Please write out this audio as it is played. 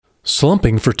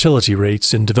Slumping fertility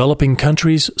rates in developing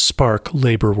countries spark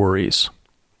labor worries.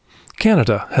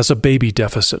 Canada has a baby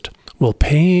deficit. Will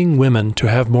paying women to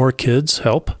have more kids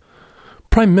help?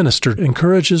 Prime Minister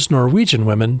encourages Norwegian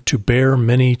women to bear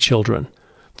many children.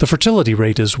 The fertility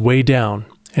rate is way down,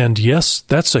 and yes,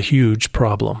 that's a huge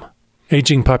problem.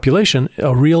 Aging population,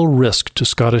 a real risk to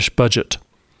Scottish budget.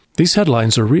 These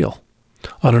headlines are real.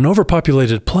 On an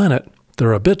overpopulated planet,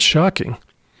 they're a bit shocking.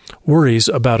 Worries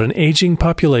about an aging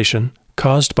population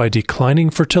caused by declining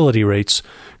fertility rates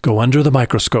go under the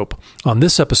microscope on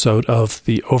this episode of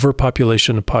the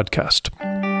Overpopulation Podcast.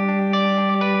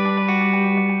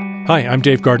 Hi, I'm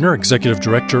Dave Gardner, Executive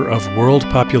Director of World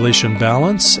Population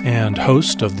Balance and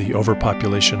host of the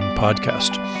Overpopulation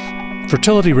Podcast.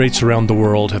 Fertility rates around the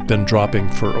world have been dropping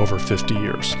for over 50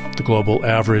 years. The global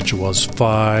average was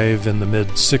 5 in the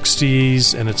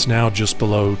mid-60s, and it's now just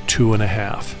below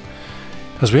 2.5.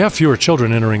 As we have fewer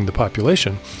children entering the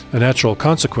population, a natural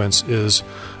consequence is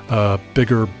a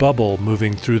bigger bubble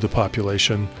moving through the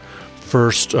population.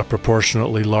 First, a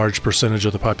proportionately large percentage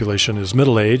of the population is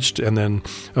middle-aged, and then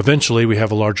eventually we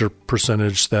have a larger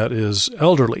percentage that is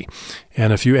elderly.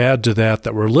 And if you add to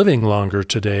that we're living longer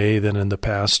today than in the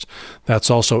past,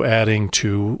 that's also adding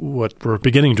to what we're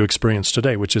beginning to experience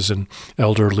today, which is an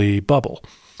elderly bubble.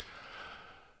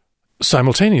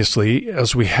 Simultaneously,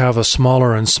 as we have a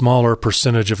smaller and smaller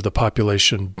percentage of the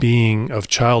population being of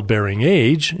childbearing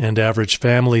age and average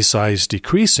family size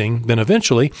decreasing, then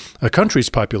eventually a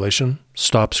country's population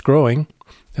stops growing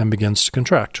and begins to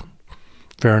contract.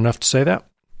 Fair enough to say that?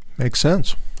 Makes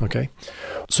sense. Okay.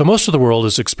 So most of the world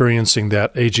is experiencing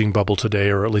that aging bubble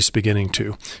today, or at least beginning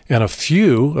to. And a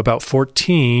few, about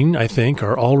 14, I think,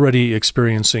 are already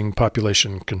experiencing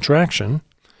population contraction.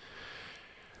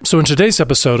 So in today's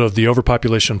episode of the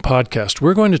Overpopulation Podcast,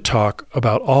 we're going to talk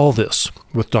about all this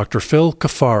with Dr. Phil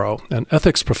Cafaro, an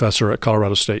ethics professor at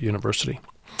Colorado State University.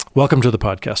 Welcome to the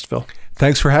podcast, Phil.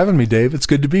 Thanks for having me, Dave. It's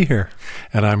good to be here.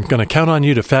 And I'm going to count on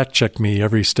you to fact-check me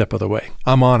every step of the way.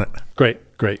 I'm on it. Great.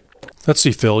 Let's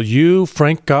see, Phil. You,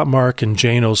 Frank Gottmark, and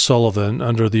Jane O'Sullivan,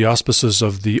 under the auspices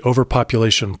of the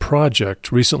Overpopulation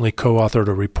Project, recently co-authored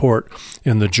a report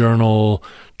in the journal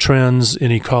Trends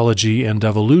in Ecology and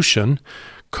Evolution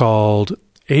called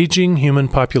Aging Human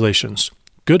Populations,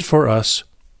 Good for Us,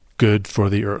 Good for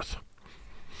the Earth.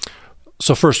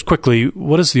 So first, quickly,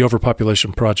 what is the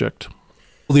Overpopulation Project?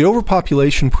 Well, the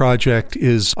Overpopulation Project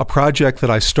is a project that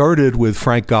I started with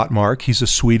Frank Gottmark. He's a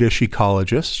Swedish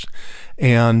ecologist,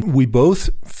 and we both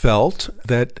felt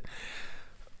that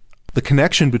the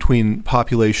connection between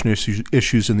population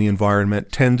issues and the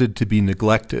environment tended to be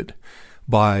neglected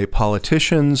by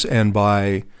politicians and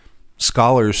by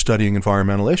scholars studying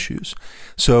environmental issues.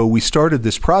 So we started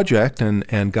this project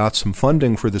and got some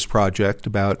funding for this project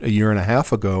about 1.5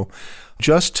 years ago,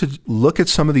 just to look at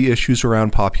some of the issues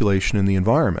around population and the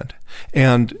environment.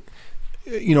 And,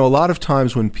 you know, a lot of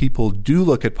times when people do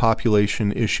look at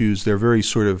population issues, they're very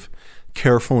sort of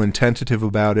careful and tentative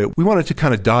about it. We wanted to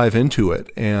kind of dive into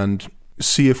it and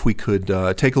see if we could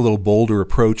take a little bolder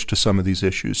approach to some of these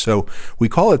issues. So we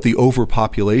call it the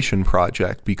Overpopulation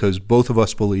Project because both of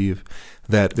us believe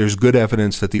that there's good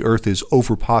evidence that the Earth is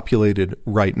overpopulated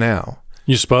right now.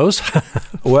 You suppose?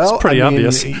 Well, it's pretty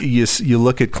obvious. You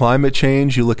look at climate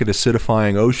change, you look at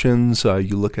acidifying oceans,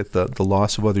 you look at the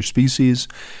loss of other species.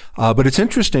 But it's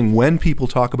interesting, when people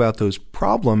talk about those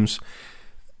problems,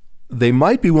 they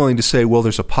might be willing to say, well,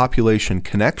 there's a population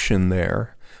connection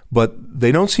there, but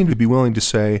they don't seem to be willing to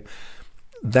say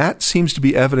that seems to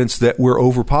be evidence that we're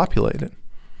overpopulated.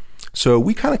 So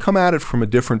we kind of come at it from a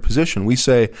different position. We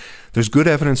say there's good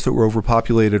evidence that we're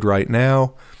overpopulated right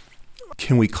now.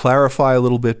 Can we clarify a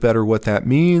little bit better what that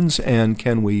means? And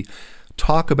can we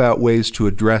talk about ways to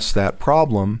address that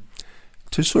problem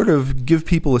to sort of give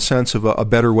people a sense of a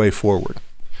better way forward?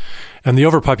 And the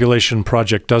Overpopulation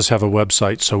Project does have a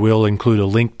website, so we'll include a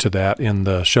link to that in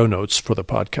the show notes for the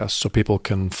podcast so people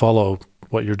can follow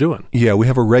what you're doing. Yeah, we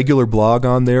have a regular blog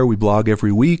on there. We blog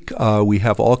every week. We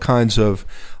have all kinds of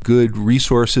good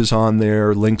resources on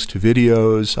there, links to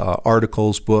videos,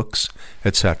 articles, books,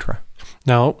 etc.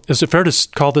 Now, is it fair to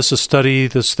call this a study,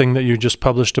 this thing that you just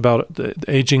published about the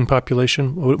aging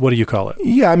population? What do you call it?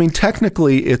 Yeah, I mean,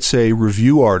 technically it's a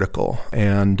review article,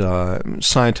 and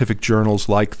scientific journals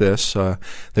like this,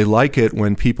 they like it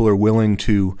when people are willing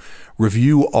to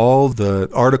review all the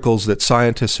articles that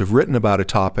scientists have written about a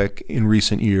topic in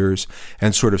recent years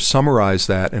and sort of summarize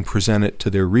that and present it to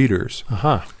their readers.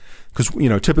 Because, you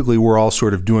know, typically we're all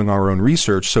sort of doing our own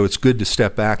research, so it's good to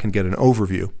step back and get an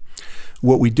overview.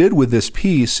 What we did with this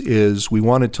piece is we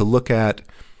wanted to look at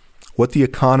what the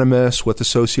economists, what the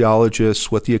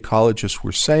sociologists, what the ecologists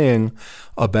were saying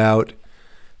about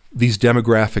these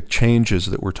demographic changes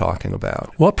that we're talking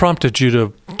about. What prompted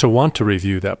you to want to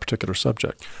review that particular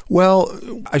subject? Well,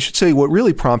 I should say what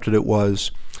really prompted it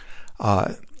was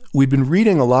we've been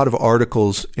reading a lot of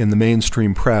articles in the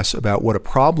mainstream press about what a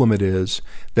problem it is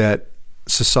that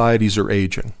societies are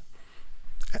aging.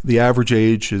 The average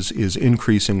age is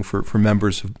increasing for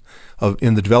members of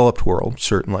in the developed world,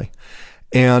 certainly.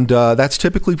 And that's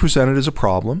typically presented as a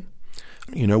problem.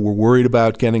 You know, we're worried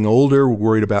about getting older, we're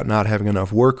worried about not having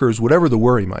enough workers, whatever the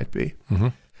worry might be. Mm-hmm.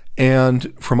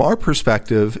 And from our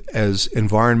perspective as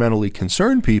environmentally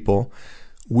concerned people,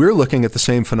 we're looking at the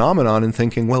same phenomenon and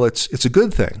thinking, well, it's a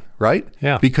good thing, right?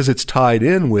 Yeah. Because it's tied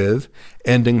in with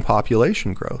ending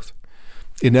population growth.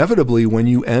 Inevitably, when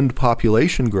you end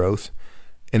population growth,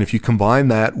 and if you combine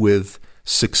that with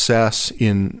success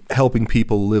in helping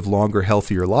people live longer,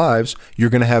 healthier lives, you're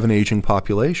going to have an aging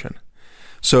population.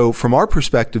 So from our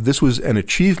perspective, this was an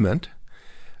achievement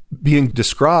being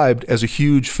described as a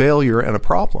huge failure and a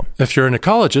problem. If you're an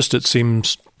ecologist, it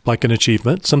seems like an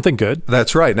achievement, something good.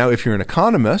 That's right. Now, if you're an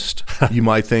economist, you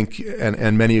might think,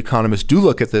 and many economists do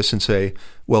look at this and say,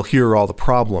 well, here are all the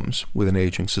problems with an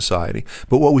aging society.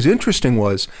 But what was interesting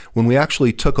was when we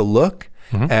actually took a look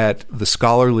at the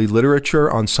scholarly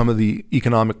literature on some of the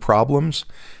economic problems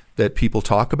that people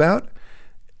talk about,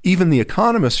 even the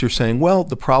economists are saying, well,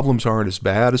 the problems aren't as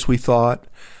bad as we thought,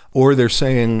 or they're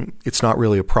saying it's not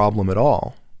really a problem at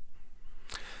all.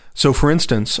 So, for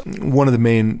instance, one of the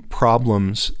main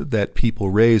problems that people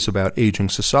raise about aging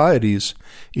societies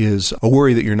is a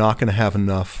worry that you're not going to have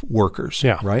enough workers,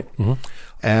 right? Mm-hmm.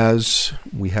 As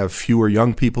we have fewer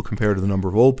young people compared to the number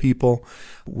of old people,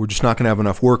 we're just not going to have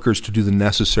enough workers to do the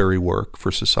necessary work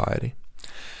for society.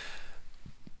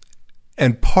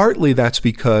 And partly that's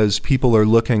because people are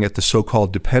looking at the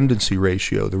so-called dependency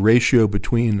ratio, the ratio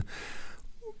between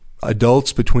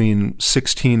adults between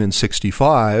 16 and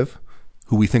 65,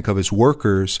 who we think of as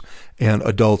workers, and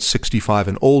adults 65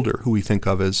 and older, who we think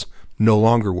of as no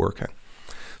longer working.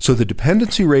 So the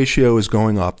dependency ratio is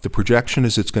going up. The projection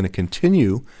is it's going to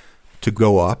continue to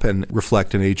go up and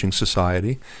reflect an aging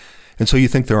society. And so you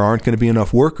think there aren't going to be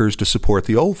enough workers to support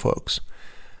the old folks.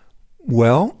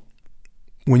 Well,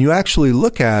 when you actually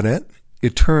look at it,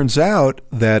 it turns out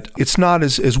that it's not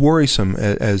as worrisome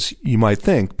as you might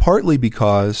think, partly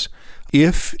because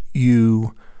if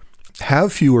you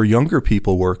have fewer younger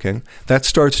people working, that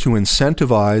starts to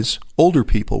incentivize older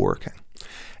people working.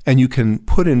 And you can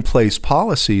put in place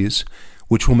policies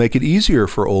which will make it easier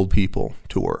for old people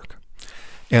to work.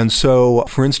 And so,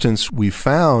 for instance, we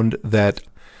found that,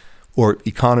 or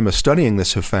economists studying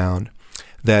this have found,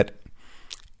 that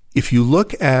if you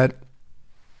look at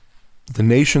the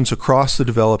nations across the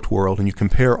developed world and you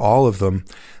compare all of them,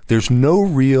 there's no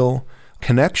real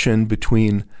connection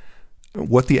between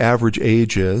what the average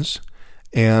age is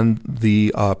and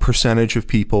the percentage of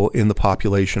people in the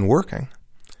population working.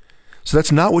 So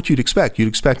that's not what you'd expect. You'd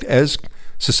expect as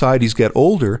societies get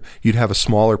older, you'd have a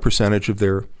smaller percentage of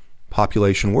their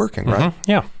population working, right?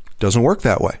 Yeah. Doesn't work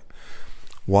that way.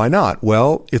 Why not?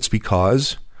 Well, it's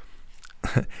because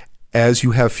as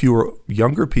you have fewer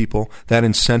younger people, that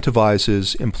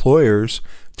incentivizes employers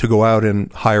to go out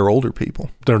and hire older people.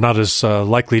 They're not as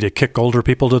likely to kick older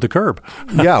people to the curb.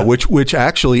 Yeah, which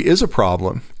actually is a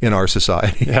problem in our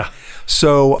society. Yeah.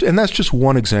 So, and that's just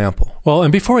one example. Well,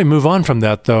 and before we move on from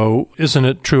that, though, isn't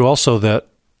it true also that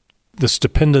this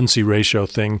dependency ratio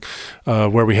thing,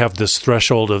 where we have this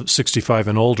threshold of 65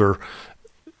 and older,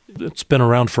 it's been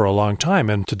around for a long time,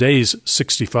 and today's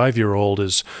 65-year-old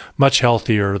is much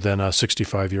healthier than a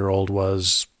 65-year-old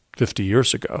was 50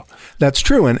 years ago. That's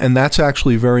true, and that's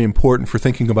actually very important for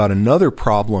thinking about another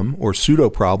problem or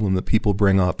pseudo-problem that people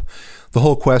bring up, the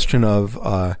whole question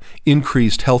of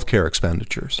increased healthcare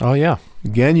expenditures. Oh, yeah.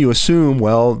 Again, you assume,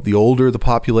 well, the older the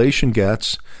population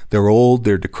gets, they're old,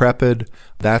 they're decrepit,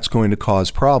 that's going to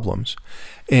cause problems.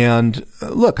 And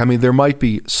look, I mean, there might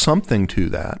be something to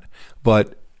that,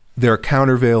 but there are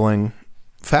countervailing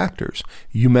factors.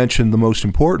 You mentioned the most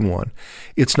important one.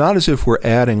 It's not as if we're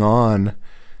adding on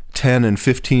 10 and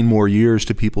 15 more years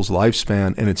to people's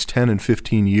lifespan, and it's 10 and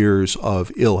 15 years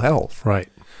of ill health. Right.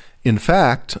 In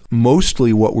fact,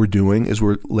 mostly what we're doing is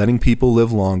we're letting people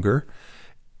live longer,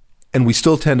 and we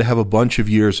still tend to have a bunch of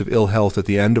years of ill health at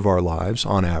the end of our lives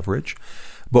on average,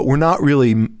 but we're not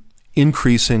really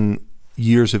increasing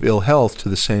years of ill health to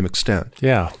the same extent.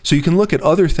 Yeah. So you can look at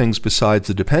other things besides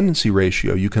the dependency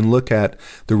ratio. You can look at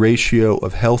the ratio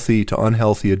of healthy to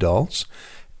unhealthy adults.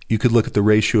 You could look at the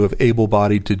ratio of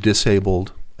able-bodied to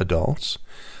disabled adults.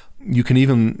 you can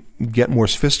even get more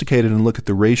sophisticated and look at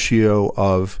the ratio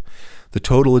of the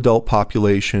total adult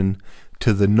population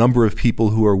to the number of people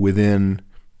who are within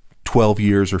 12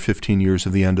 years or 15 years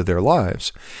of the end of their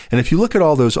lives. And if you look at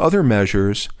all those other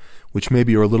measures, which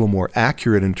maybe are a little more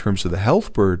accurate in terms of the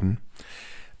health burden,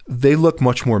 they look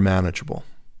much more manageable.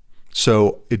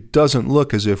 So it doesn't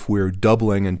look as if we're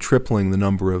doubling and tripling the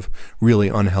number of really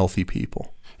unhealthy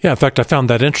people. Yeah, in fact, I found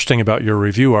that interesting about your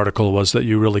review article was that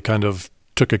you really kind of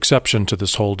took exception to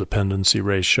this whole dependency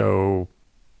ratio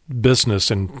business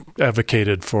and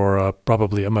advocated for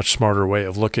probably a much smarter way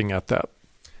of looking at that.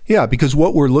 Yeah, because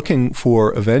what we're looking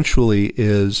for eventually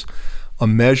is a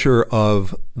measure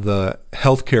of the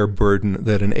healthcare burden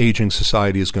that an aging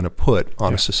society is going to put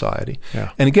on a society.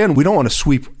 Yeah. And again, we don't want to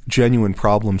sweep genuine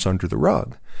problems under the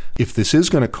rug. If this is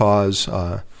going to cause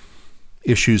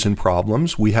issues and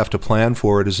problems, we have to plan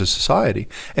for it as a society.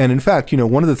 And in fact,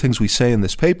 one of the things we say in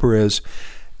this paper is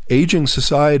aging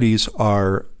societies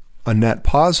are a net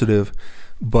positive,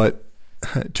 but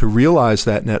to realize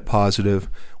that net positive,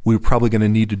 we're probably going to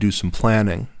need to do some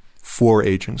planning for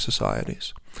aging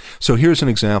societies. So here's an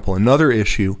example. Another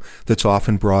issue that's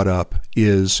often brought up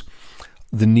is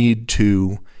the need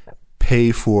to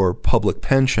pay for public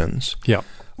pensions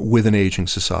with an aging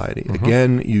society. Mm-hmm.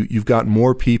 Again, you've got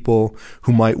more people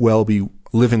who might well be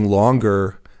living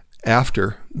longer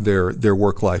after their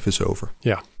work life is over.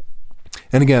 Yeah.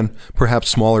 And again, perhaps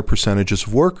smaller percentages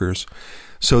of workers.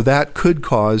 So that could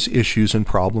cause issues and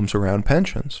problems around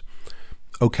pensions.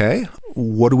 Okay,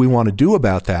 what do we want to do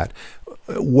about that?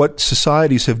 What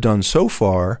societies have done so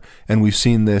far, and we've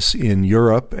seen this in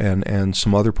Europe and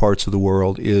some other parts of the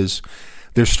world, is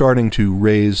they're starting to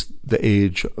raise the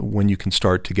age when you can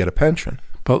start to get a pension.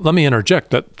 But let me interject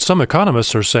that some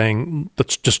economists are saying,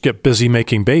 let's just get busy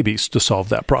making babies to solve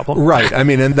that problem. Right. I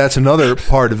mean, and that's another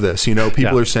part of this.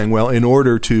 People are saying, well, in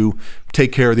order to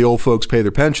take care of the old folks, pay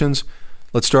their pensions,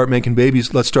 let's start making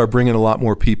babies. Let's start bringing a lot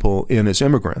more people in as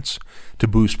immigrants to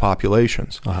boost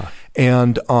populations. Uh-huh.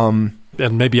 And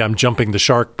maybe I'm jumping the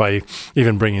shark by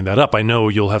even bringing that up. I know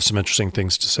you'll have some interesting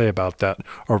things to say about that.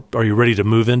 Are you ready to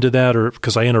move into that? Or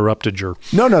because I interrupted your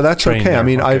No, that's okay. There. I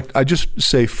mean, okay. I just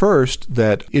say first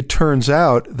that it turns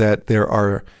out that there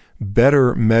are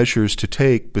better measures to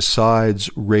take besides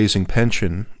raising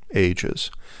pension ages.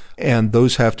 And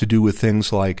those have to do with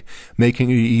things like making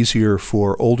it easier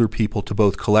for older people to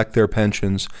both collect their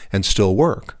pensions and still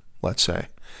work, let's say.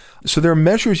 So there are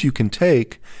measures you can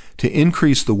take to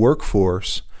increase the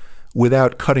workforce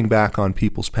without cutting back on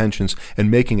people's pensions and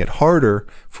making it harder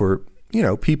for,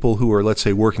 people who are, let's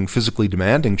say, working physically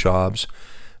demanding jobs.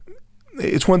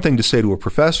 It's one thing to say to a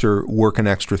professor, work an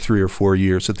extra 3 or 4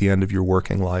 years at the end of your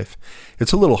working life.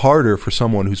 It's a little harder for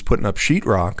someone who's putting up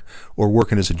sheetrock or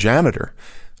working as a janitor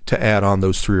to add on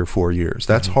those 3 or 4 years.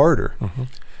 That's harder. Mm-hmm.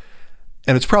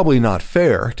 And it's probably not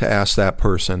fair to ask that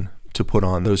person to put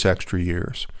on those extra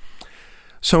years.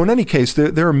 So in any case,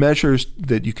 there are measures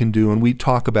that you can do, and we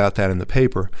talk about that in the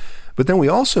paper. But then we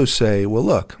also say, well,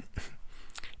 look,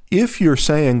 if you're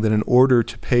saying that in order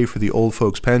to pay for the old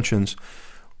folks' pensions,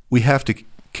 we have to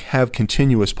have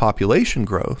continuous population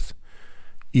growth,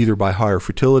 either by higher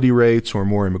fertility rates or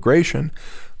more immigration,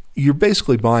 you're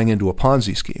basically buying into a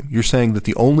Ponzi scheme. You're saying that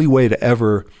the only way to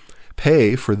ever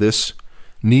pay for this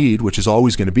need, which is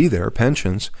always going to be there,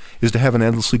 pensions, is to have an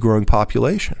endlessly growing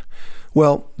population.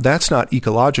 Well, that's not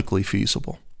ecologically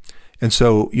feasible. And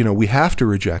so, we have to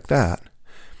reject that.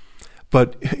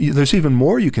 But there's even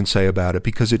more you can say about it,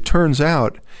 because it turns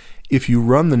out if you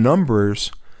run the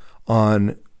numbers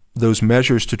on those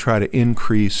measures to try to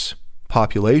increase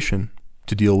population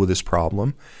to deal with this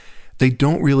problem, they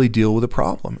don't really deal with the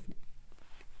problem.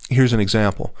 Here's an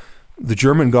example. The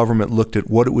German government looked at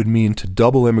what it would mean to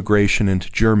double immigration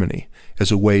into Germany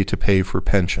as a way to pay for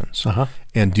pensions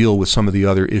and deal with some of the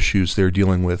other issues they're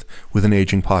dealing with an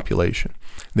aging population.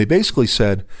 They basically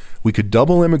said we could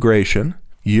double immigration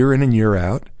year in and year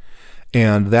out,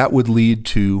 and that would lead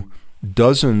to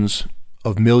dozens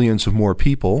of millions of more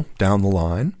people down the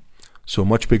line, so a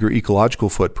much bigger ecological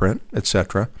footprint,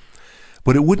 etc.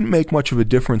 But it wouldn't make much of a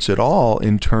difference at all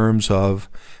in terms of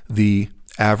the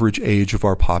average age of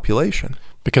our population.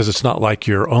 Because it's not like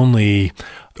you're only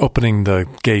opening the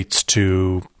gates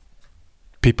to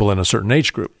people in a certain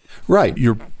age group. Right.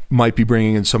 You might be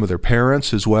bringing in some of their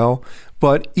parents as well.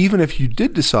 But even if you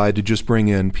did decide to just bring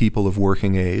in people of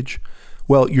working age,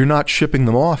 well, you're not shipping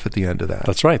them off at the end of that.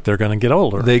 That's right. They're going to get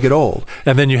older. They get old.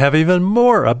 And then you have even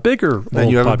more, a bigger Then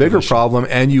you have population. A bigger problem,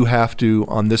 and you have to,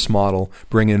 on this model,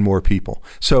 bring in more people.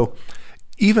 So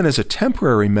even as a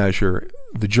temporary measure,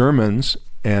 the Germans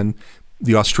and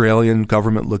the Australian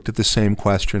government looked at the same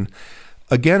question.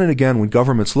 again and again, when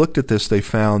governments looked at this, they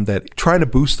found that trying to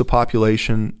boost the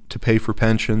population to pay for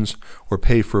pensions or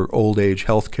pay for old age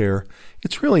health care,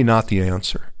 it's really not the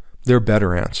answer. There are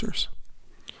better answers.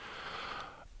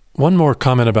 One more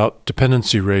comment about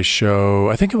dependency ratio.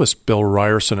 I think it was Bill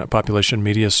Ryerson at Population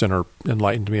Media Center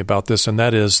enlightened me about this, and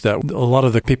that is that a lot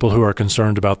of the people who are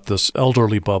concerned about this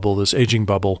elderly bubble, this aging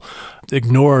bubble,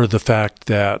 ignore the fact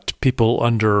that people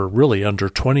under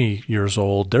 20 years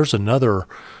old, there's another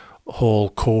whole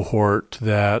cohort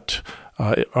that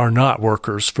are not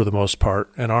workers for the most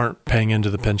part and aren't paying into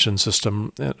the pension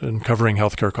system and covering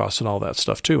healthcare costs and all that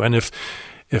stuff too. And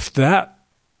if that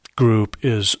group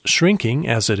is shrinking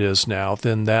as it is now,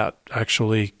 then that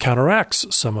actually counteracts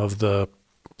some of the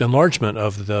enlargement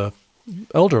of the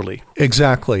elderly.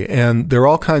 Exactly. And there are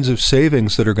all kinds of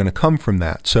savings that are going to come from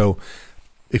that. So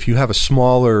if you have a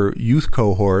smaller youth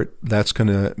cohort, that's going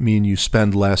to mean you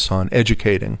spend less on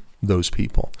educating those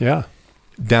people. Yeah.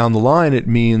 Down the line, it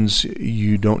means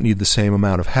you don't need the same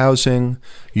amount of housing,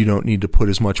 you don't need to put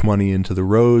as much money into the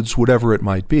roads, whatever it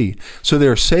might be. So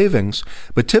there are savings,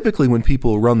 but typically when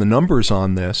people run the numbers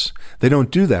on this, they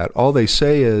don't do that. All they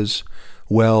say is,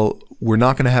 well, we're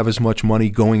not going to have as much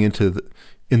money going into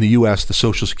in the U.S., the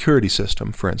Social Security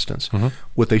system, for instance. Mm-hmm.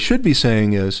 What they should be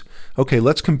saying is, okay,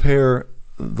 let's compare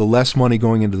the less money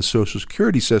going into the Social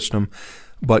Security system,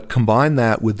 but combine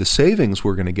that with the savings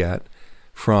we're going to get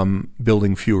from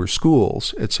building fewer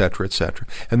schools, et cetera, et cetera.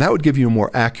 And that would give you a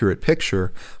more accurate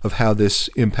picture of how this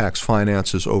impacts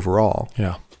finances overall.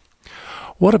 Yeah.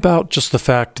 What about just the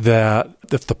fact that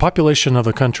if the population of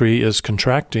a country is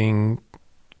contracting,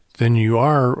 then you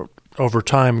are, over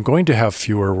time, going to have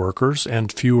fewer workers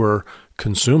and fewer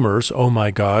consumers. Oh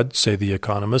my God, say the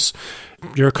economists.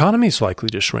 Your economy is likely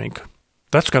to shrink.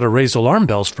 That's got to raise alarm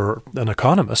bells for an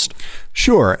economist.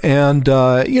 Sure. And,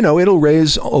 it'll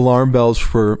raise alarm bells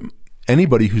for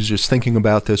anybody who's just thinking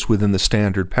about this within the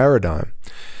standard paradigm.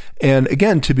 And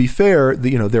again, to be fair,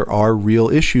 there are real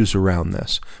issues around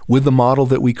this. With the model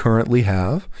that we currently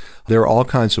have, there are all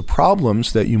kinds of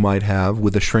problems that you might have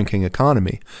with a shrinking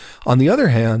economy. On the other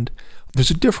hand,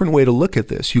 there's a different way to look at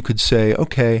this. You could say,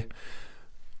 okay,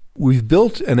 we've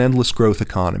built an endless growth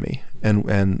economy,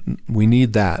 and we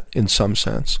need that in some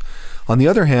sense. On the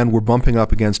other hand, we're bumping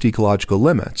up against ecological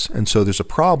limits, and so there's a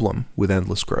problem with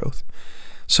endless growth.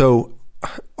 So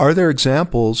are there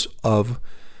examples of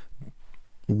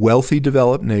wealthy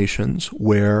developed nations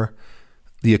where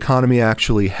the economy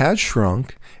actually has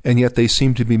shrunk, and yet they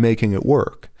seem to be making it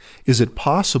work? Is it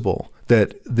possible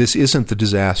that this isn't the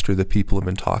disaster that people have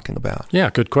been talking about? Yeah,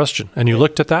 good question. And you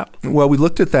looked at that? Well, we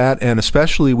looked at that, and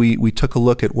especially we took a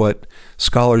look at what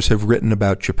scholars have written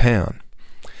about Japan,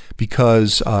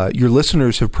 because your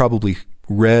listeners have probably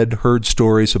heard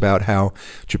stories about how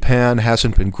Japan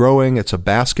hasn't been growing. It's a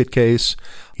basket case,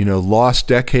 lost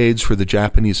decades for the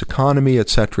Japanese economy, et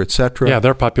cetera, et cetera. Yeah,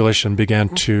 their population began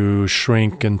to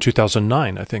shrink in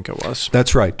 2009, I think it was.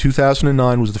 That's right.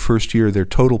 2009 was the first year their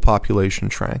total population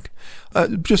shrank,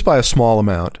 just by a small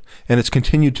amount, and it's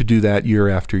continued to do that year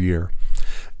after year.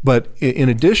 But in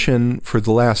addition, for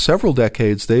the last several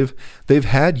decades, they've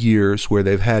had years where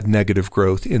they've had negative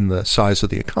growth in the size of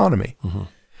the economy. Mm-hmm.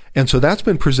 And so that's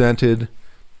been presented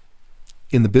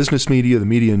in the business media, the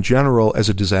media in general, as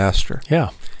a disaster. Yeah.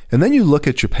 And then you look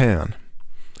at Japan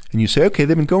and you say, okay,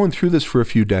 they've been going through this for a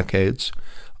few decades,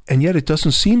 and yet it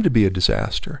doesn't seem to be a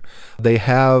disaster. They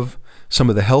have some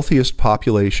of the healthiest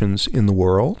populations in the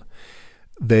world.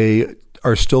 They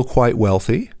are still quite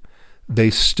wealthy.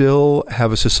 They still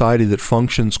have a society that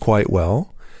functions quite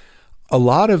well. A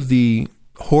lot of the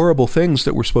horrible things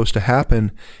that were supposed to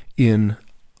happen in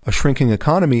a shrinking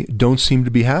economy don't seem to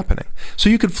be happening.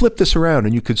 So you could flip this around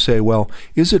and you could say, well,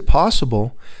 is it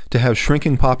possible to have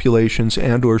shrinking populations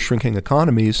and or shrinking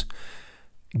economies,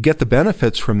 get the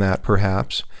benefits from that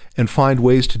perhaps, and find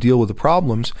ways to deal with the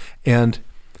problems? And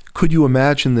could you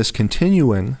imagine this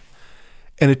continuing?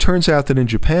 And it turns out that in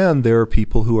Japan, there are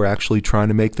people who are actually trying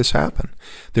to make this happen.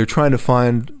 They're trying to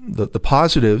find the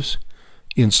positives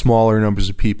in smaller numbers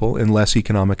of people and less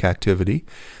economic activity.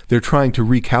 They're trying to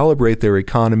recalibrate their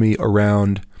economy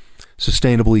around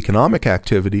sustainable economic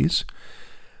activities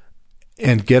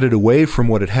and get it away from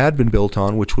what it had been built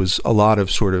on, which was a lot of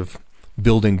sort of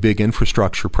building big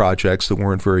infrastructure projects that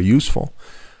weren't very useful.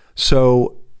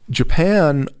 So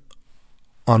Japan,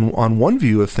 on one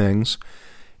view of things,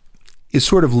 is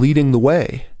sort of leading the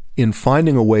way in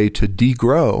finding a way to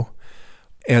degrow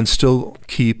and still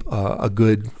keep a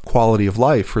good quality of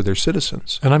life for their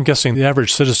citizens. And I'm guessing the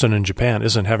average citizen in Japan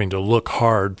isn't having to look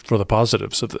hard for the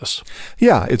positives of this.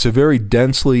 Yeah, it's a very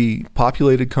densely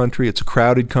populated country. It's a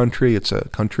crowded country. It's a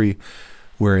country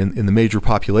where in the major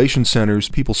population centers,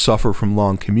 people suffer from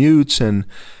long commutes and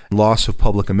loss of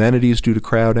public amenities due to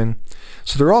crowding.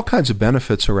 So there are all kinds of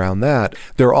benefits around that.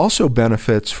 There are also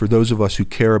benefits for those of us who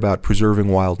care about preserving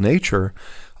wild nature.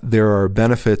 There are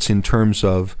benefits in terms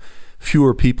of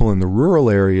fewer people in the rural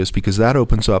areas because that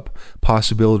opens up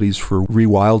possibilities for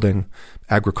rewilding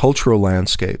agricultural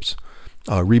landscapes,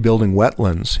 rebuilding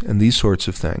wetlands, and these sorts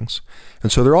of things.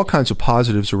 And so there are all kinds of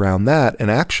positives around that.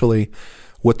 And actually,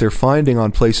 what they're finding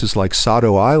on places like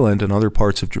Sado Island and other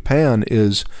parts of Japan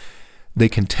is they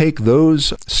can take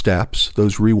those steps,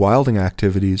 those rewilding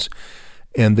activities,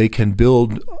 and they can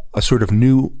build a sort of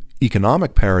new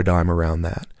economic paradigm around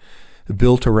that,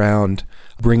 built around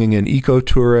bringing in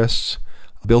eco-tourists,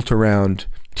 built around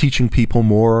teaching people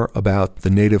more about the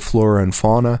native flora and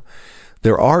fauna.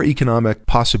 There are economic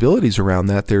possibilities around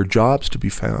that. There are jobs to be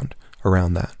found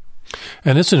around that.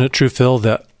 And isn't it true, Phil,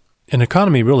 that an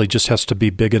economy really just has to be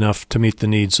big enough to meet the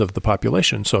needs of the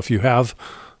population? So if you have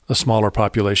a smaller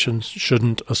population,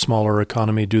 shouldn't a smaller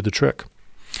economy do the trick?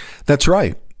 That's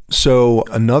right. So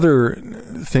another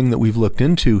thing that we've looked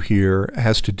into here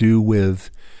has to do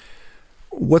with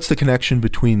what's the connection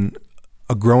between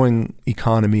a growing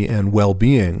economy and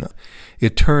well-being.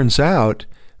 It turns out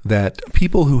that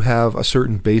people who have a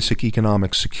certain basic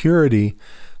economic security,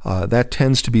 that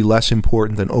tends to be less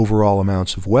important than overall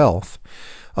amounts of wealth.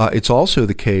 It's also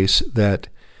the case that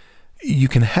you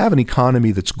can have an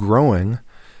economy that's growing,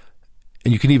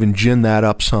 and you can even gin that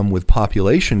up some with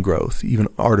population growth, even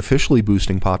artificially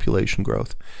boosting population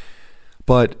growth.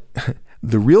 But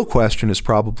the real question is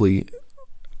probably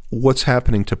what's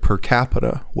happening to per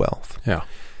capita wealth. Yeah.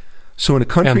 So in a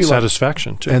country and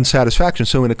satisfaction too. And satisfaction.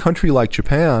 So in a country like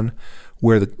Japan,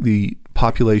 where the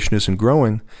population isn't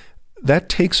growing, that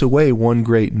takes away one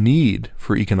great need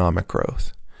for economic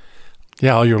growth.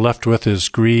 Yeah, all you're left with is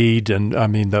greed and,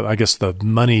 I guess the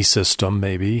money system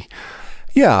maybe.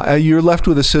 Yeah, you're left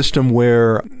with a system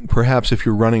where perhaps if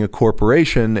you're running a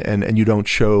corporation and you don't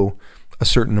show a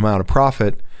certain amount of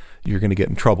profit, you're going to get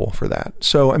in trouble for that.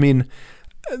 So,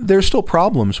 there's still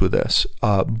problems with this,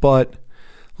 but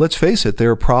let's face it,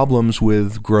 there are problems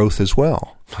with growth as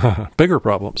well. Bigger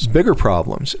problems. Bigger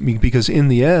problems, because in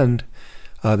the end,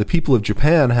 the people of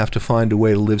Japan have to find a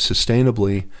way to live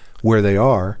sustainably where they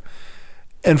are.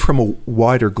 And from a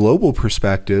wider global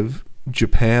perspective,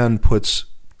 Japan puts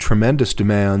tremendous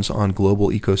demands on global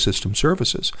ecosystem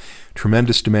services,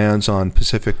 tremendous demands on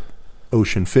Pacific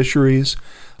Ocean fisheries,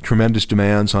 tremendous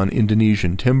demands on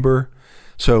Indonesian timber.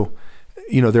 So,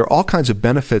 there are all kinds of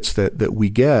benefits that we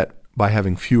get by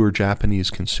having fewer Japanese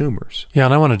consumers. Yeah,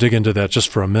 and I want to dig into that just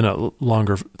for a minute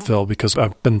longer, Phil, because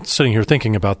I've been sitting here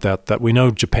thinking about that we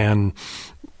know Japan,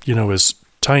 is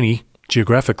tiny,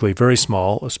 geographically very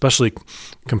small, especially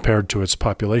compared to its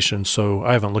population. So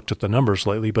I haven't looked at the numbers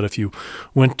lately, but if you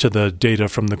went to the data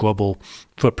from the Global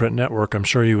Footprint Network, I'm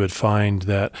sure you would find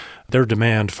that their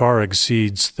demand far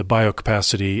exceeds the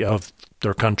biocapacity of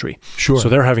their country. Sure. So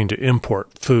they're having to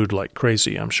import food like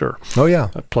crazy, I'm sure. Oh, yeah.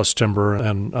 Plus timber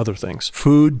and other things.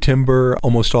 Food, timber,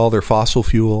 almost all their fossil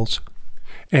fuels.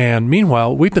 And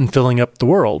meanwhile, we've been filling up the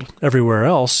world everywhere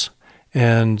else.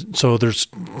 And so there's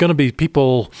going to be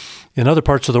people in other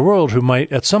parts of the world who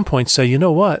might at some point say, you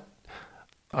know what,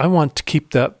 I want to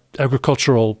keep that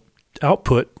agricultural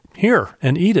output here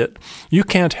and eat it. You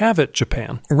can't have it,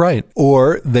 Japan. Right.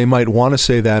 Or they might want to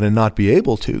say that and not be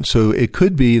able to. So it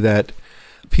could be that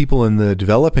people in the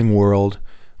developing world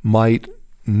might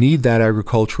need that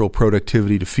agricultural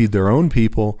productivity to feed their own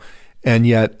people, and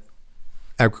yet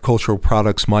agricultural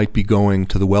products might be going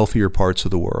to the wealthier parts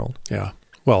of the world. Yeah.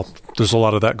 Well, there's a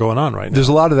lot of that going on right now. There's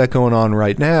a lot of that going on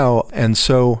right now. And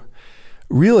so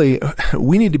really,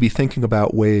 we need to be thinking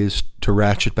about ways to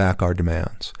ratchet back our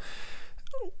demands.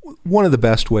 One of the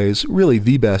best ways, really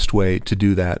the best way to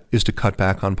do that is to cut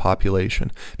back on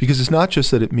population. Because it's not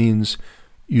just that it means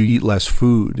you eat less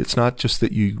food. It's not just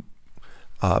that you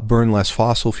burn less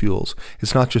fossil fuels.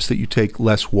 It's not just that you take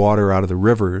less water out of the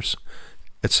rivers,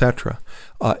 etc.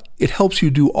 It helps you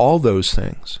do all those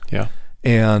things. Yeah.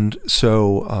 And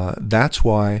so that's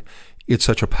why it's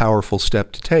such a powerful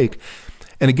step to take.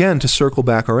 And again, to circle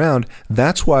back around,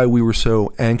 that's why we were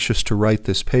so anxious to write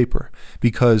this paper,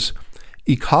 because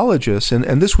ecologists,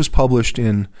 and this was published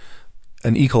in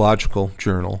an ecological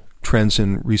journal, Trends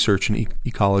in Research in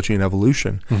Ecology and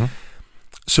Evolution. Mm-hmm.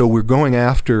 So we're going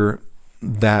after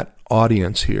that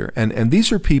audience here. And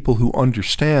these are people who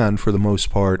understand, for the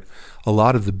most part, a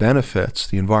lot of the benefits,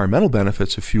 the environmental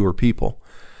benefits of fewer people.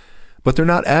 But they're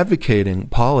not advocating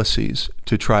policies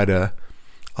to try to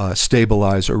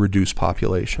stabilize or reduce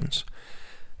populations.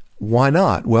 Why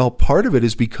not? Well, part of it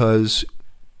is because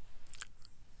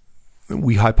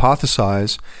we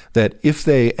hypothesize that if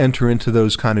they enter into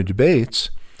those kind of debates,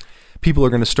 people are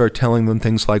going to start telling them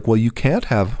things like, well, you can't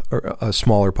have a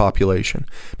smaller population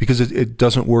because it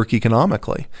doesn't work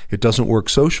economically. It doesn't work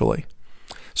socially.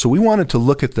 So we wanted to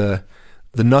look at the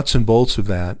nuts and bolts of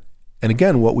that. And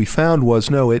again, what we found was,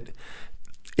 no, it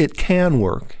can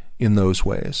work in those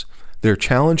ways. There are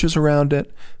challenges around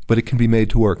it, but it can be made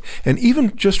to work. And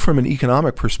even just from an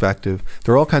economic perspective,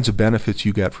 there are all kinds of benefits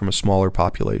you get from a smaller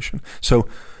population. So,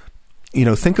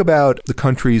 think about the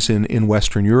countries in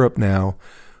Western Europe now,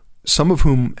 some of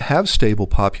whom have stable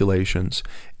populations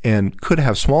and could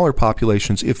have smaller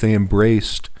populations if they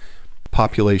embraced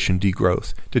population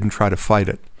degrowth, didn't try to fight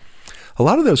it. A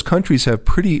lot of those countries have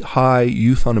pretty high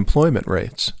youth unemployment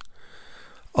rates.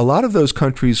 A lot of those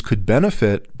countries could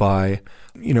benefit by,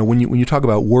 when you talk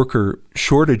about worker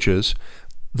shortages,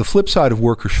 the flip side of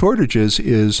worker shortages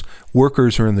is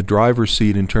workers are in the driver's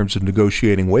seat in terms of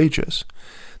negotiating wages.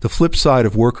 The flip side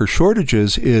of worker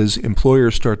shortages is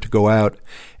employers start to go out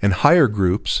and hire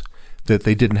groups that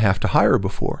they didn't have to hire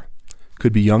before.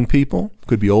 Could be young people,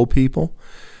 could be old people,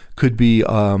 could be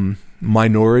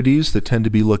minorities that tend to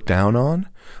be looked down on.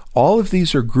 All of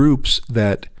these are groups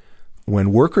that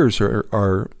when workers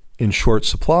are in short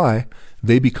supply,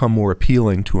 they become more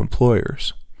appealing to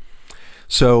employers.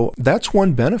 So that's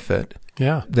one benefit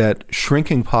that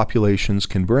shrinking populations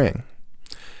can bring.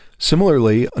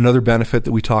 Similarly, another benefit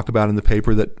that we talk about in the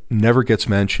paper that never gets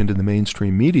mentioned in the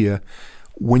mainstream media,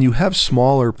 when you have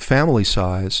smaller family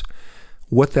size,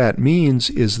 what that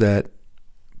means is that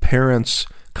parents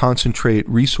concentrate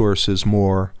resources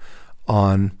more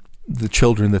on the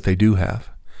children that they do have.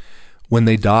 When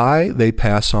they die, they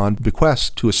pass on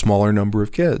bequests to a smaller number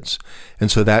of kids.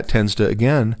 And so that tends to,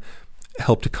 again,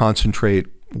 help to concentrate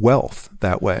wealth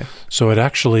that way. So it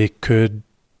actually could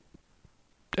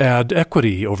add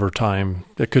equity over time.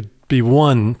 It could be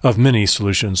one of many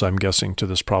solutions, I'm guessing, to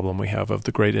this problem we have of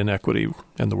the great inequity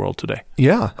in the world today.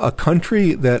 Yeah. A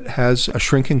country that has a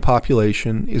shrinking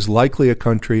population is likely a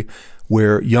country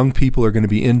where young people are going to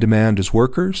be in demand as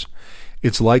workers.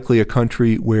 It's likely a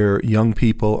country where young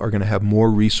people are going to have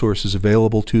more resources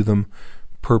available to them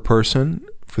per person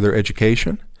for their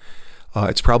education.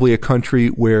 It's probably a country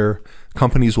where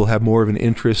companies will have more of an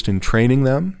interest in training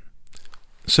them.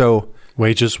 So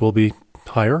wages will be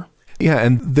higher? Yeah,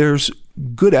 and there's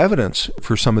good evidence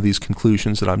for some of these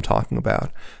conclusions that I'm talking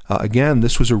about. Again,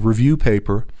 this was a review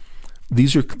paper.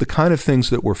 These are the kind of things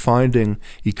that we're finding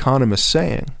economists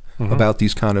saying about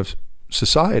these kind of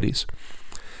societies.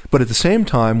 But at the same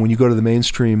time, when you go to the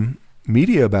mainstream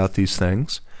media about these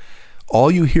things,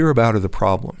 all you hear about are the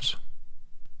problems.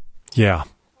 Yeah.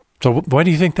 So why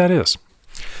do you think that is?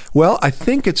 Well, I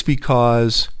think it's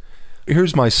because,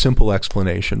 here's my simple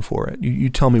explanation for it. You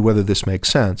tell me whether this makes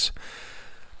sense.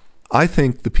 I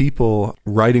think the people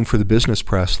writing for the business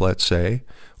press, let's say,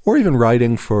 or even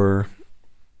writing for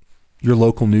your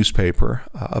local newspaper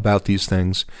about these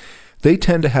things, they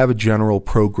tend to have a general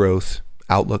pro-growth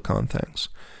outlook on things.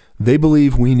 They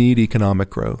believe we need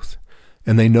economic growth,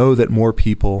 and they know that more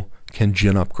people can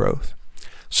gin up growth.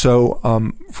 So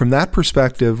from that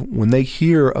perspective, when they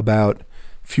hear about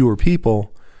fewer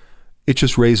people, it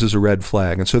just raises a red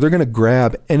flag. And so they're going to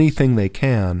grab anything they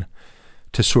can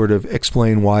to sort of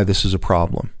explain why this is a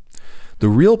problem. The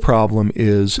real problem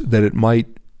is that it might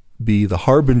be the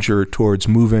harbinger towards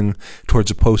moving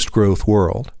towards a post-growth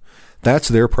world. That's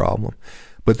their problem.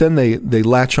 But then they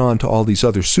latch on to all these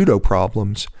other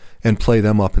pseudo-problems and play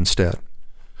them up instead.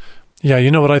 Yeah, you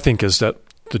know what I think is that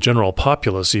the general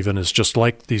populace even is just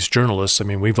like these journalists. I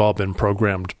mean, we've all been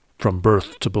programmed from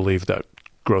birth to believe that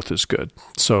growth is good.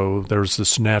 So there's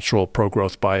this natural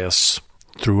pro-growth bias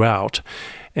throughout.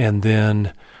 And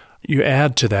then you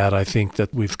add to that, I think,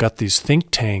 that we've got these think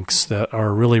tanks that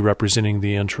are really representing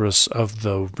the interests of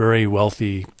the very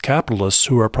wealthy capitalists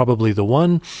who are probably the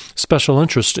one special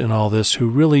interest in all this who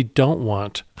really don't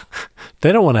want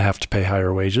to have to pay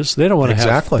higher wages. They don't want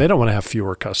to have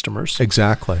fewer customers.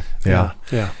 Exactly. Yeah.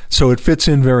 Yeah. So it fits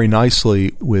in very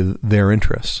nicely with their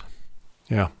interests.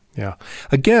 Yeah. Yeah.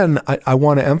 Again, I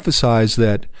want to emphasize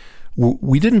that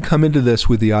we didn't come into this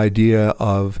with the idea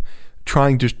of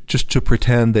trying to just to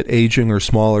pretend that aging or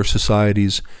smaller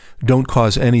societies don't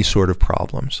cause any sort of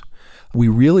problems. We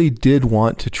really did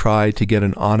want to try to get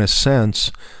an honest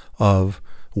sense of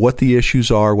what the issues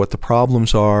are, what the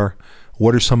problems are,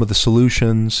 what are some of the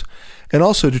solutions, and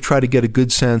also to try to get a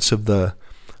good sense of the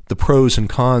pros and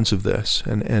cons of this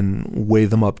and weigh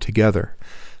them up together.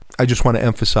 I just want to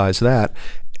emphasize that.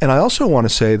 And I also want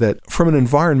to say that from an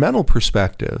environmental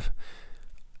perspective,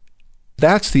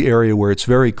 that's the area where it's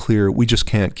very clear we just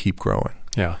can't keep growing.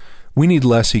 Yeah. we need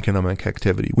less economic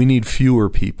activity. We need fewer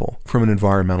people from an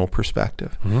environmental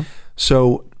perspective. Mm-hmm.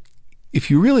 So if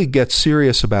you really get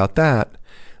serious about that,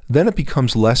 then it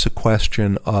becomes less a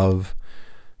question of,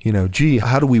 gee,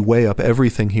 how do we weigh up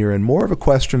everything here? And more of a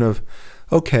question of,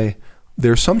 okay,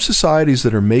 there are some societies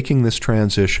that are making this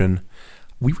transition.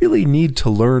 We really need to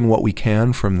learn what we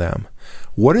can from them.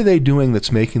 What are they doing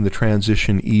that's making the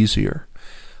transition easier?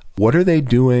 What are they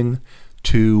doing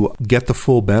to get the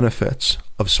full benefits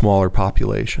of smaller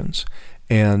populations?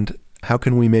 And how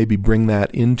can we maybe bring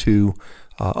that into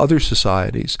other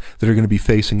societies that are going to be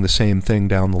facing the same thing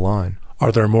down the line?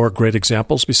 Are there more great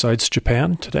examples besides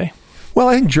Japan today? Well,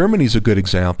 I think Germany's a good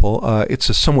example. It's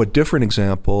a somewhat different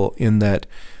example in that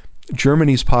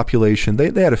Germany's population,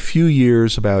 they had a few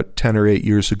years, about 10 or 8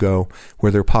 years ago,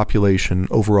 where their population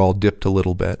overall dipped a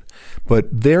little bit. But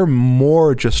they're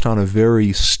more just on a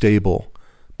very stable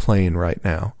plane right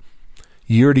now.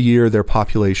 Year to year, their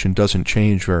population doesn't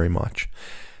change very much.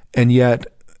 And yet,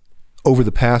 over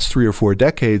the past 3 or 4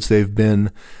 decades, they've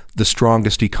been the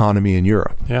strongest economy in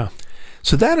Europe. Yeah.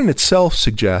 So that in itself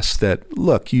suggests that,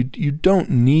 look, you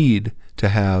don't need to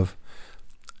have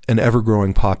an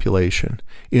ever-growing population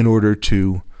in order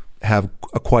to have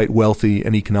a quite wealthy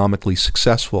and economically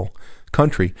successful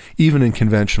country, even in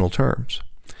conventional terms.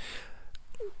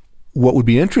 What would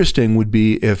be interesting would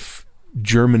be if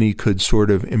Germany could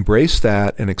sort of embrace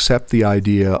that and accept the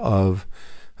idea of,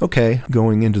 okay,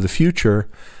 going into the future,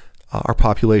 our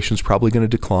population's probably going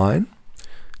to decline.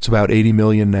 It's about 80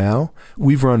 million now.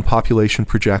 We've run population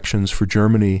projections for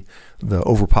Germany, the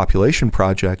Overpopulation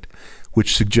Project,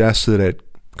 which suggests that at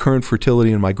current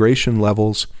fertility and migration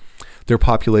levels, their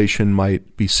population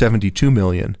might be 72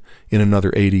 million in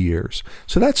another 80 years.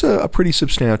 So that's a pretty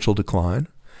substantial decline,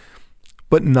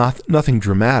 but nothing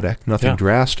dramatic, nothing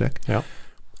drastic. Yeah.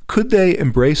 Could they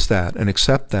embrace that and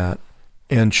accept that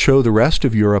and show the rest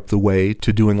of Europe the way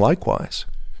to doing likewise?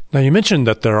 Now, you mentioned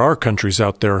that there are countries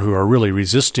out there who are really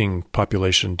resisting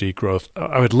population degrowth.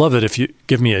 I would love it if you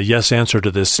give me a yes answer to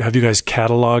this. Have you guys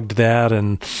cataloged that?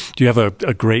 And do you have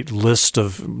a great list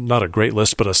of, not a great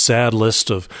list, but a sad list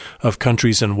of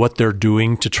countries and what they're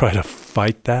doing to try to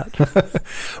fight that?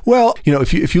 Well,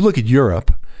 if you look at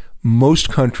Europe, most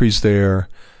countries there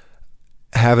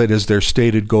have it as their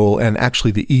stated goal, and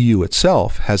actually the EU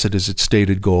itself has it as its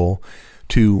stated goal,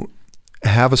 to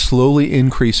have a slowly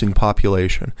increasing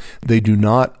population. They do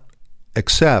not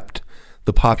accept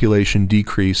the population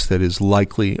decrease that is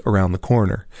likely around the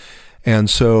corner.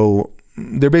 And so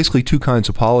there are basically two kinds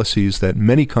of policies that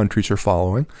many countries are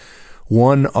following.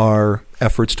 One are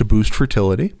efforts to boost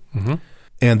fertility, mm-hmm.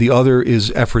 and the other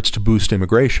is efforts to boost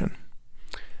immigration.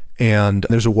 And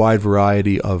there's a wide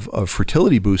variety of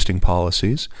fertility boosting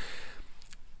policies,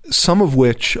 some of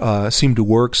which seem to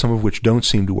work, some of which don't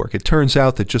seem to work. It turns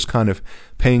out that just kind of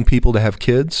paying people to have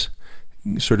kids,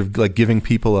 sort of like giving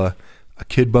people a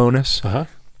kid bonus,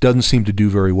 doesn't seem to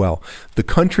do very well. The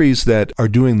countries that are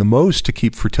doing the most to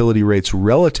keep fertility rates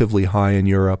relatively high in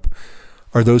Europe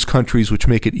are those countries which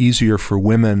make it easier for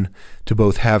women to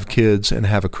both have kids and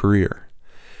have a career.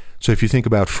 So if you think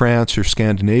about France or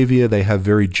Scandinavia, they have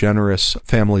very generous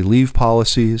family leave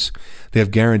policies. They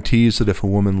have guarantees that if a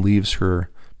woman leaves her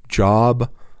job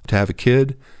to have a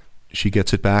kid, she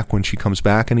gets it back when she comes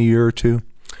back in a year or two.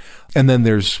 And then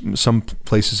there's some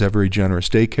places have very generous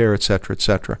daycare, et cetera, et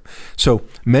cetera. So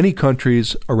many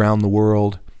countries around the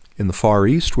world, in the Far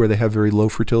East where they have very low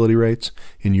fertility rates,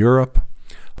 in Europe,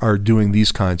 are doing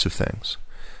these kinds of things.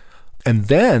 And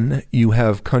then you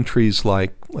have countries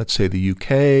like, let's say, the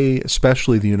UK,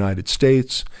 especially the United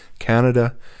States,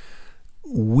 Canada.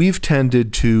 We've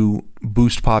tended to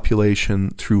boost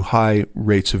population through high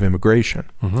rates of immigration.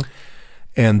 Mm-hmm.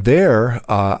 And there,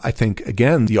 I think,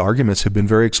 again, the arguments have been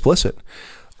very explicit.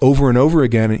 Over and over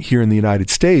again here in the United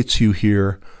States, you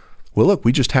hear, well, look,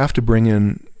 we just have to bring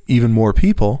in even more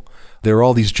people. There are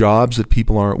all these jobs that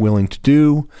people aren't willing to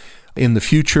do. In the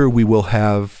future, we will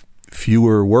have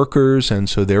fewer workers, and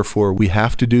so therefore we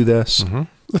have to do this. Mm-hmm.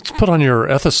 Let's put on your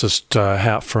ethicist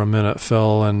hat for a minute,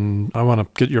 Phil, and I want to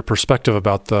get your perspective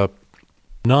about the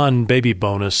non-baby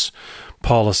bonus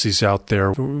policies out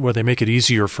there where they make it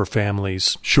easier for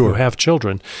families who have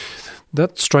children.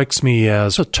 That strikes me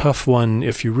as a tough one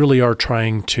if you really are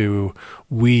trying to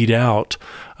weed out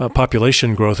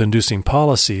population growth-inducing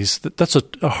policies. That's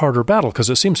a harder battle because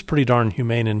it seems pretty darn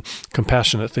humane and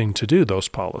compassionate thing to do, those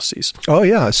policies. Oh,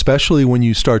 yeah, especially when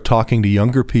you start talking to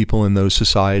younger people in those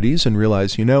societies and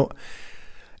realize,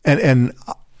 and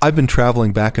I've been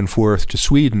traveling back and forth to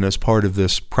Sweden as part of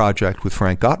this project with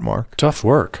Frank Gottmark. Tough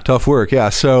work. Tough work, yeah.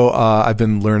 So I've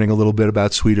been learning a little bit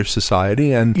about Swedish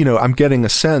society, and, I'm getting a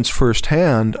sense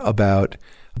firsthand about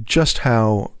just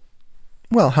how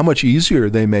much easier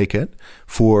they make it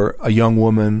for a young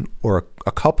woman or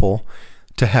a couple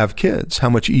to have kids, how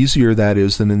much easier that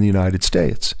is than in the United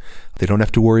States. They don't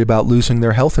have to worry about losing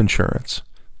their health insurance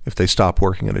if they stop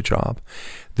working at a job.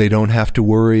 They don't have to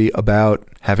worry about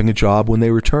having a job when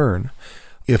they return.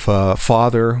 If a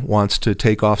father wants to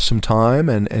take off some time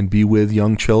and be with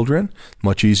young children,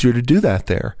 much easier to do that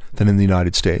there than in the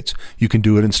United States. You can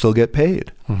do it and still get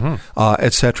paid,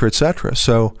 et cetera, et cetera.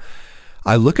 So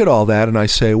I look at all that and I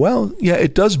say, well, yeah,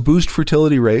 it does boost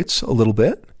fertility rates a little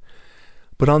bit.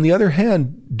 But on the other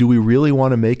hand, do we really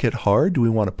want to make it hard? Do we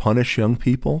want to punish young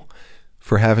people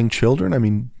for having children? I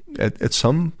mean, at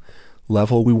some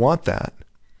level, we want that.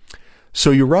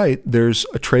 So you're right, there's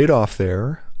a trade-off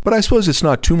there. But I suppose it's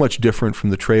not too much different from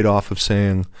the trade-off of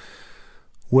saying,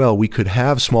 well, we could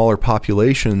have smaller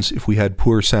populations if we had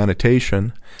poor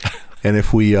sanitation and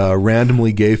if we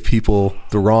randomly gave people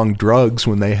the wrong drugs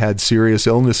when they had serious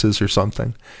illnesses or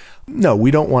something. No,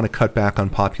 we don't want to cut back on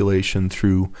population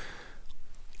through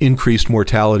increased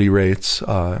mortality rates,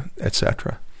 et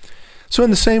cetera. So in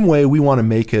the same way, we want to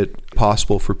make it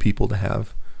possible for people to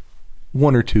have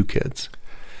 1 or 2 kids.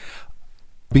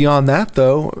 Beyond that,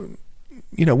 though,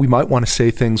 we might want to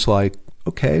say things like,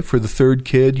 okay, for the 3rd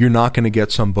kid, you're not going to get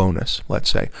some bonus,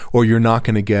 let's say, or you're not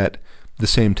going to get the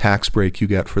same tax break you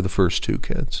get for the first 2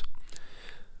 kids.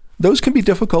 Those can be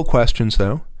difficult questions,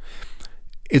 though.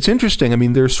 It's interesting. I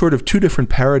mean, there's sort of 2 different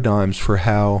paradigms for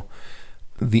how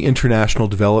the international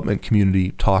development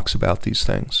community talks about these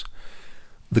things.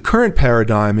 The current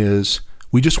paradigm is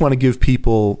we just want to give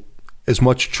people as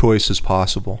much choice as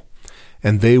possible,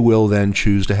 and they will then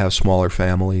choose to have smaller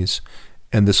families,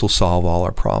 and this will solve all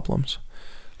our problems.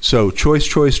 So choice,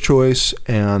 choice, choice,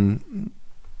 and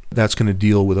that's going to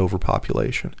deal with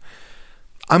overpopulation.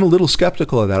 I'm a little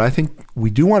skeptical of that. I think we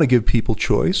do want to give people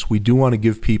choice. We do want to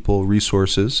give people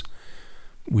resources.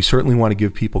 We certainly want to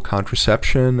give people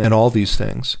contraception and all these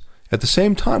things. At the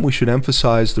same time, we should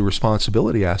emphasize the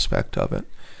responsibility aspect of it.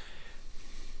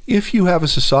 If you have a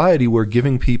society where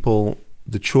giving people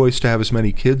the choice to have as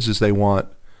many kids as they want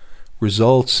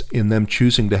results in them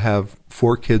choosing to have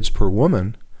 4 kids per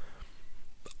woman,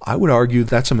 I would argue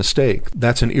that's a mistake.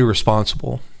 That's an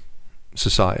irresponsible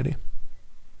society.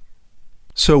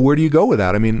 So where do you go with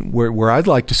that? I mean, where I'd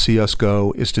like to see us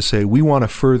go is to say we want to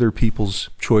further people's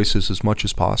choices as much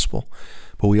as possible,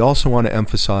 but we also want to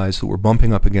emphasize that we're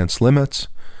bumping up against limits.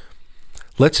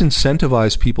 Let's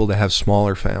incentivize people to have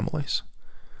smaller families.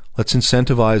 Let's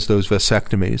incentivize those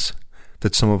vasectomies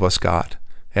that some of us got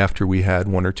after we had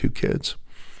 1 or 2 kids.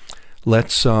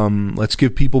 Let's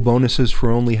give people bonuses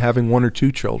for only having 1 or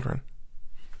 2 children.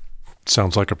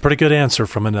 Sounds like a pretty good answer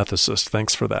from an ethicist.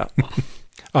 Thanks for that.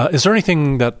 Is there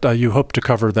anything that you hope to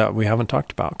cover that we haven't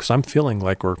talked about? Because I'm feeling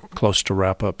like we're close to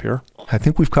wrap up here. I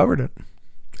think we've covered it.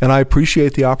 And I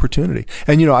appreciate the opportunity.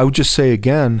 And, I would just say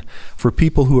again, for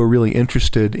people who are really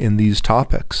interested in these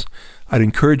topics, I'd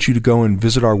encourage you to go and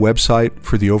visit our website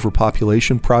for the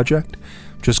Overpopulation Project.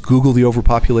 Just Google the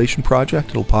Overpopulation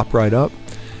Project. It'll pop right up.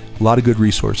 A lot of good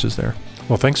resources there.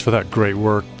 Well, thanks for that great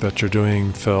work that you're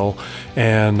doing, Phil.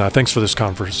 And thanks for this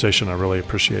conversation. I really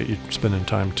appreciate you spending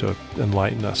time to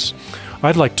enlighten us.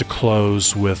 I'd like to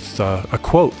close with a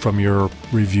quote from your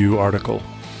review article.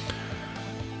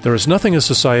 There is nothing a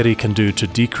society can do to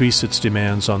decrease its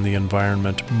demands on the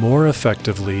environment more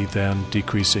effectively than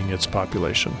decreasing its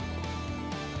population.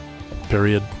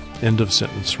 Period. End of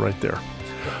sentence right there.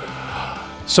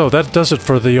 So that does it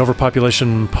for the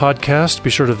Overpopulation Podcast. Be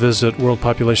sure to visit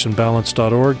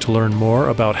worldpopulationbalance.org to learn more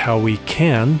about how we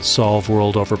can solve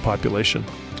world overpopulation.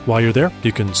 While you're there,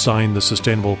 you can sign the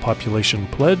Sustainable Population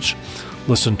Pledge,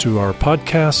 listen to our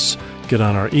podcasts, get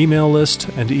on our email list,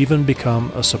 and even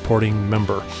become a supporting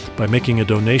member by making a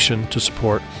donation to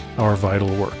support our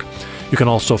vital work. You can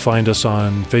also find us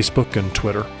on Facebook and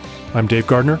Twitter. I'm Dave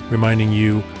Gardner, reminding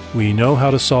you we know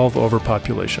how to solve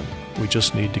overpopulation. We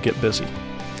just need to get busy.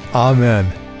 Amen.